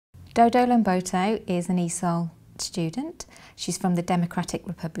Dodo Lomboto is an ESOL student. She's from the Democratic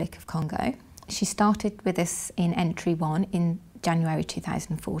Republic of Congo. She started with us in Entry 1 in January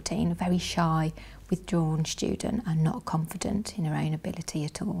 2014, a very shy, withdrawn student and not confident in her own ability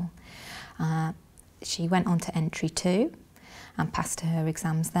at all. She went on to Entry 2 and passed her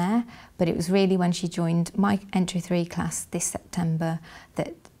exams there, but it was really when she joined my Entry 3 class this September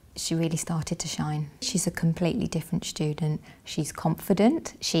that she really started to shine. She's a completely different student. She's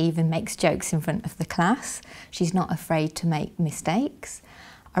confident. She even makes jokes in front of the class. She's not afraid to make mistakes.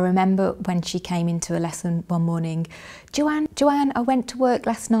 I remember when she came into a lesson one morning, Joanne, I went to work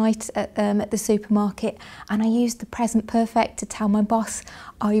last night at the supermarket and I used the present perfect to tell my boss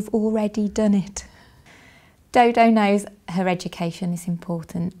I've already done it. Dodo knows her education is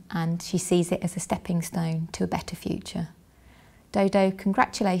important and she sees it as a stepping stone to a better future. Dodo,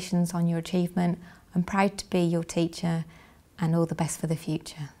 congratulations on your achievement. I'm proud to be your teacher and all the best for the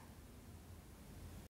future.